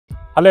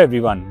Hello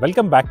everyone,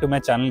 welcome back to my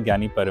channel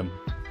Gyani Param.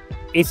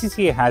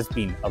 ACCA has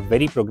been a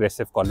very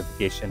progressive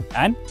qualification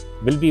and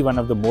will be one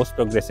of the most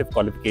progressive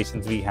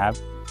qualifications we have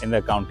in the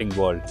accounting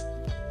world.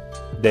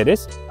 There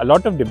is a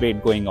lot of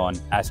debate going on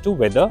as to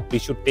whether we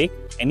should take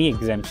any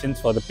exemptions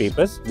for the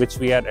papers which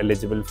we are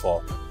eligible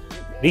for.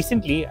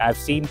 Recently, I have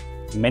seen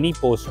many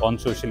posts on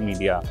social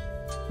media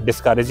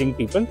discouraging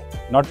people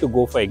not to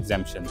go for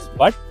exemptions,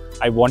 but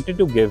I wanted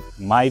to give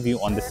my view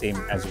on the same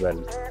as well.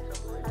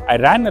 I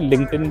ran a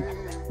LinkedIn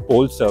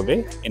poll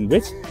survey in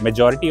which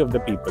majority of the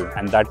people,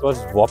 and that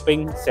was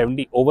whopping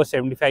over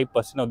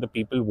 75% of the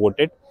people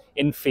voted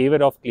in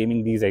favor of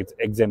claiming these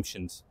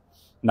exemptions.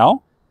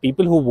 Now,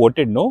 people who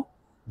voted no,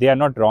 they are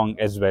not wrong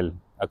as well,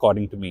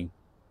 according to me.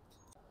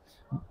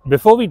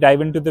 Before we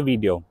dive into the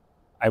video,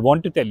 I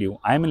want to tell you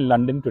I am in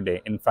London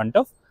today in front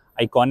of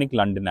iconic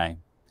London Eye.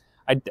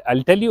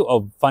 I'll tell you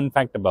a fun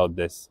fact about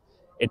this.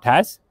 It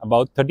has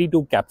about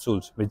 32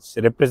 capsules which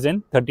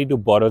represent 32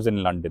 boroughs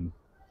in London,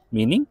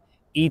 meaning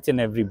each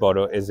and every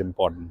borough is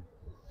important.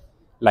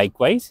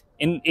 Likewise,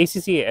 in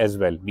ACCA as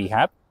well, we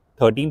have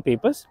 13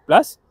 papers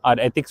plus our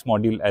ethics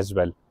module as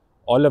well.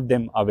 All of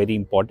them are very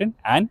important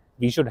and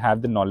we should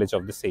have the knowledge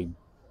of the same.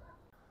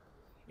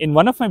 In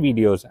one of my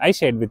videos, I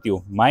shared with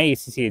you my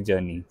ACCA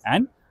journey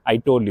and I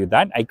told you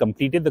that I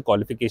completed the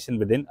qualification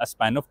within a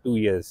span of 2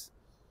 years.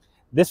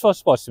 This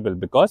was possible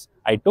because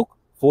I took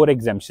 4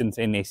 exemptions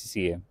in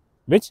ACCA,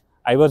 which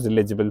I was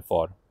eligible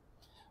for.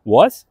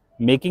 Was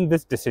making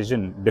this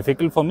decision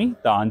difficult for me?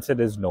 The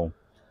answer is no.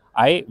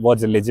 I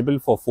was eligible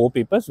for 4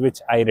 papers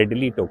which I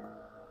readily took.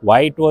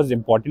 Why it was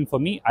important for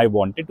me? I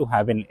wanted to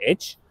have an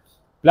edge.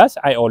 Plus,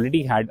 I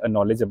already had a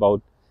knowledge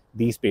about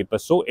these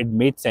papers. So, it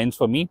made sense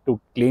for me to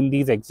claim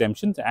these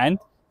exemptions and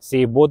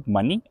save both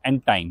money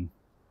and time.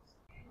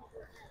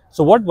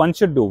 So, what one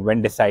should do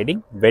when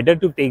deciding whether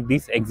to take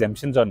these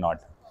exemptions or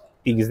not?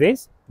 These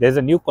days, there's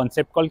a new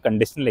concept called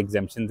conditional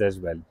exemptions as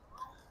well.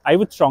 I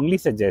would strongly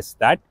suggest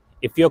that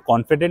if you're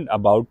confident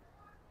about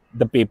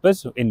the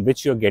papers in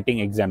which you're getting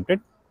exempted,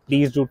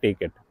 please do take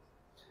it.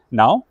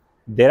 Now,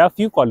 there are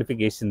few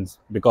qualifications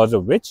because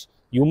of which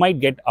you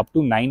might get up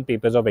to 9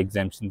 papers of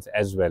exemptions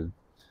as well.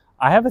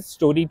 I have a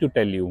story to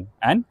tell you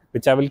and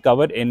which I will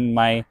cover in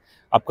my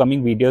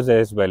upcoming videos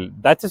as well.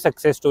 That's a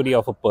success story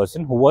of a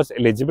person who was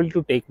eligible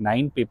to take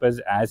 9 papers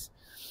as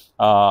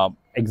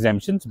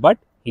exemptions, but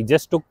he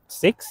just took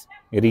 6.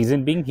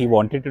 Reason being he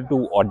wanted to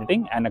do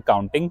auditing and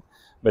accounting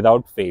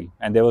without fail,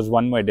 and there was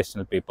one more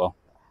additional paper.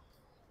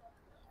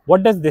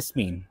 What does this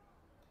mean?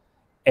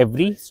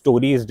 Every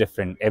story is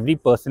different, every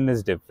person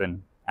is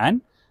different,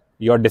 and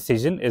your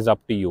decision is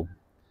up to you.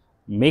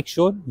 Make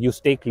sure you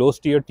stay close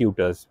to your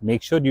tutors.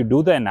 Make sure you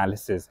do the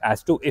analysis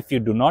as to if you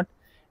do not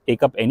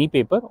take up any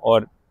paper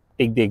or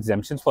take the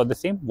exemptions for the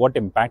same, what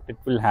impact it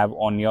will have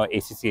on your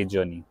ACCA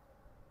journey.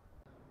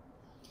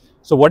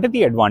 So what are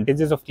the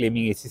advantages of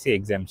claiming ACCA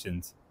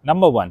exemptions?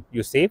 Number 1,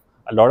 you save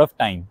a lot of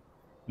time.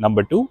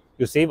 Number 2,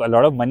 you save a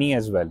lot of money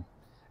as well.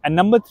 And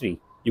number 3,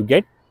 you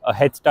get a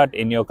head start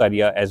in your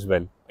career as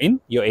well,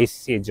 in your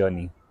ACCA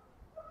journey.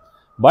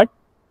 But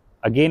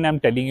again, I'm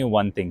telling you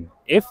one thing.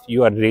 If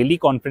you are really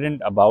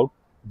confident about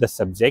the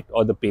subject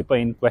or the paper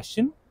in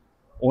question,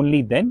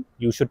 only then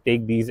you should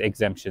take these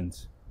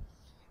exemptions.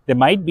 There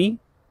might be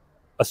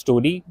a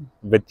story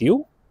with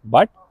you,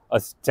 but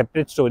a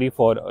separate story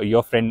for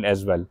your friend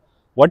as well.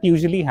 What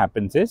usually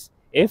happens is,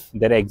 if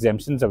there are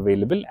exemptions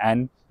available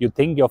and you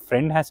think your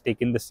friend has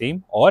taken the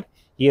same or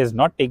he has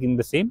not taken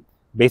the same,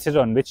 basis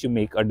on which you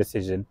make a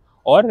decision,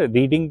 or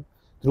reading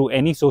through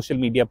any social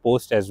media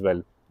post as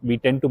well, we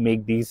tend to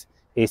make these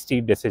hasty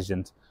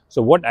decisions.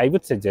 So what I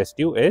would suggest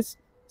you is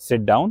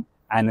sit down,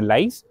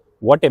 analyze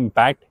what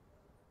impact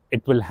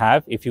it will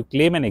have if you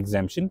claim an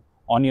exemption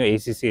on your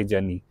ACCA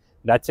journey.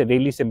 That's a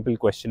really simple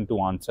question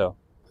to answer.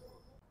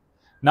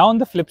 Now on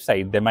the flip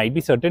side, there might be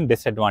certain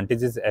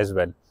disadvantages as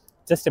well.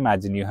 Just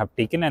imagine you have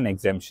taken an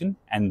exemption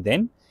and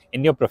then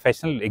in your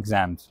professional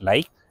exams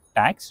like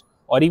tax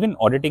or even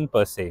auditing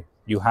per se,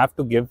 you have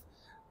to give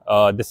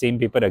the same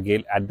paper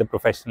again at the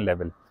professional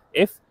level.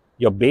 If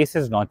your base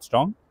is not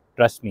strong,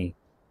 trust me,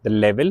 the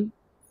level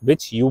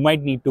which you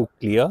might need to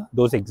clear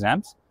those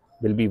exams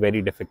will be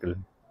very difficult.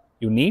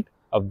 You need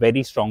a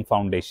very strong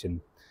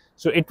foundation.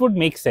 So it would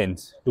make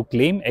sense to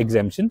claim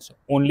exemptions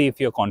only if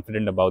you're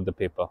confident about the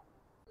paper.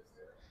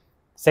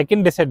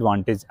 Second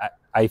disadvantage,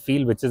 I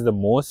feel, which is the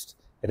most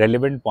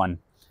relevant one,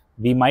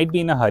 we might be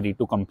in a hurry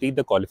to complete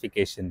the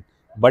qualification.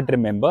 But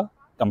remember,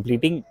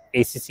 completing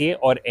ACCA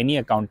or any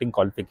accounting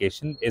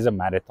qualification is a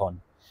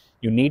marathon.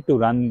 You need to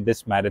run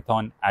this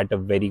marathon at a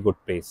very good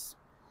pace.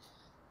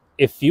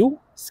 If you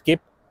skip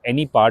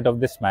any part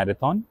of this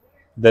marathon,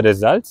 the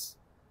results,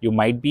 you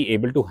might be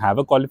able to have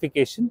a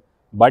qualification,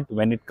 but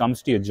when it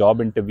comes to your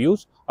job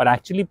interviews or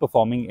actually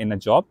performing in a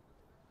job,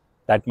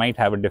 that might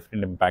have a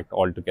different impact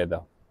altogether.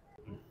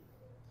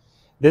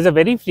 There's a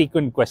very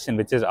frequent question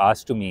which is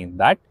asked to me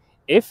that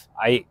if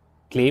I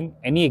claim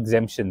any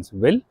exemptions,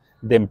 will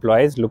the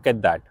employers look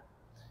at that?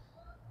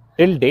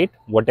 Till date,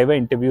 whatever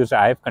interviews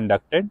I have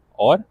conducted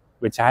or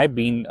which I have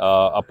been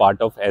a part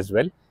of as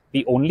well,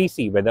 we only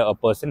see whether a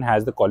person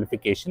has the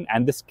qualification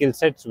and the skill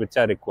sets which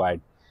are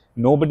required.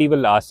 Nobody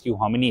will ask you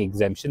how many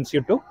exemptions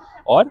you took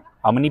or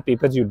how many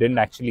papers you didn't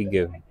actually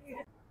give.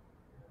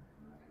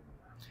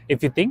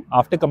 If you think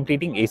after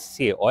completing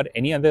ACCA or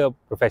any other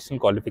professional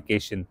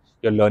qualification,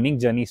 your learning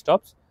journey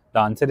stops, the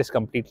answer is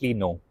completely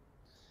no.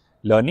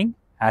 Learning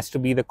has to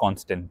be the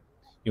constant.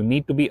 You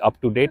need to be up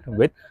to date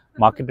with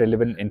market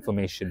relevant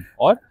information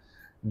or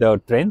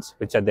the trends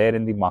which are there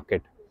in the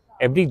market.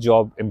 Every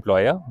job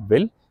employer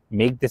will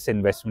make this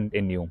investment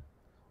in you.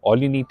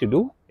 All you need to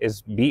do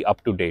is be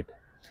up to date.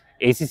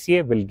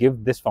 ACCA will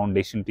give this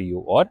foundation to you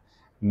or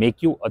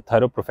make you a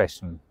thorough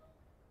professional.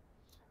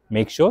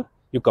 Make sure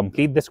you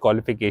complete this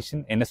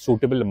qualification in a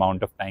suitable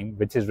amount of time,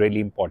 which is really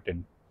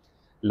important.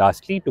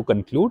 Lastly, to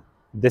conclude,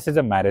 this is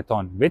a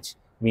marathon which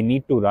we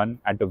need to run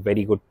at a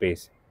very good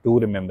pace. Do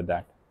remember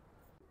that.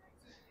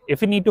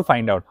 If you need to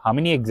find out how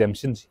many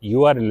exemptions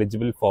you are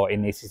eligible for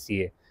in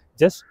ACCA,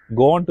 just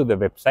go on to the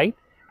website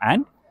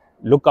and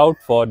look out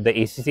for the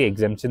ACCA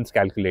Exemptions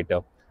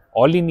calculator.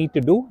 All you need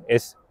to do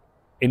is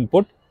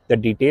input the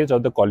details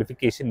of the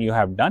qualification you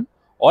have done,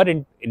 or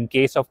in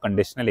case of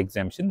conditional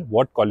exemption,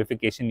 what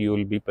qualification you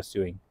will be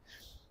pursuing.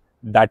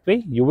 That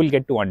way, you will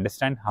get to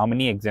understand how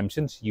many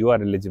exemptions you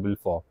are eligible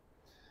for.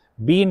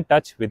 Be in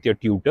touch with your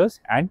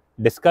tutors and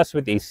discuss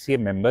with ACCA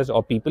members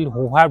or people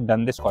who have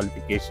done this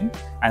qualification,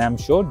 and I'm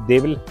sure they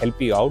will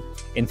help you out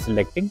in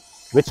selecting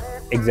which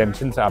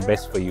exemptions are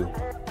best for you.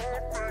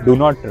 Do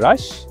not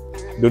rush.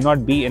 Do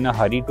not be in a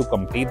hurry to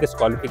complete this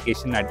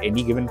qualification at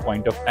any given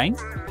point of time.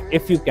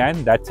 If you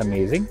can, that's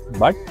amazing,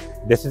 but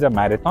this is a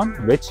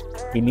marathon which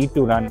we need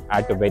to run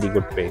at a very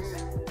good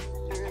pace.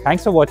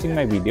 Thanks for watching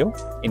my video.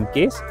 In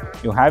case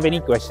you have any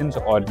questions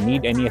or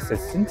need any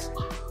assistance,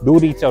 do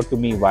reach out to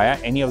me via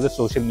any of the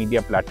social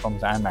media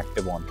platforms I am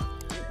active on.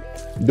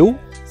 Do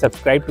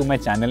subscribe to my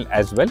channel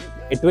as well.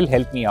 It will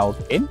help me out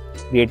in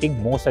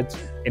creating more such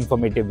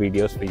informative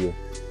videos for you.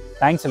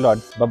 Thanks a lot.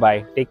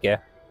 Bye-bye. Take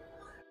care.